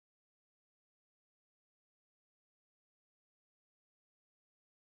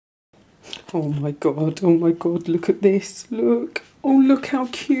Oh my God, look at this, look. Oh, look how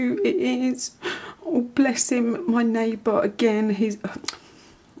cute it is. Oh, bless him, my neighbour again. He's,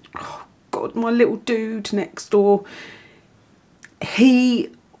 oh God, my little dude next door. He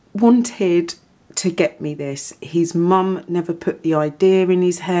wanted to get me this. His mum never put the idea in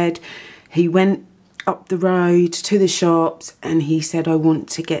his head. He went up the road to the shops and he said, I want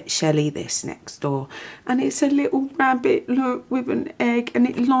to get Shelley this next door. And it's a little rabbit, look, with an egg, and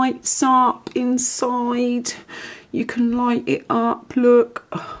it lights up inside. You can light it up, look.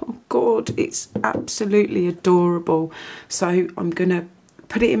 Oh God, it's absolutely adorable. So I'm gonna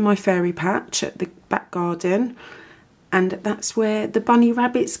put it in my fairy patch at the back garden, and that's where the bunny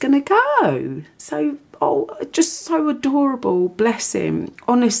rabbit's gonna go. So, oh, just so adorable, bless him.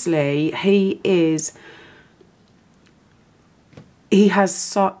 Honestly, he has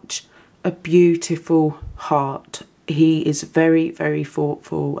such a beautiful heart. He is very, very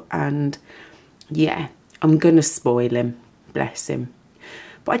thoughtful, and yeah, I'm gonna spoil him, bless him.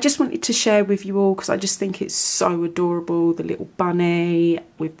 But I just wanted to share with you all because I just think it's so adorable, the little bunny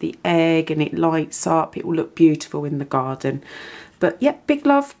with the egg, and it lights up. It will look beautiful in the garden. But yeah, big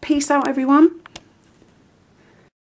love, peace out everyone.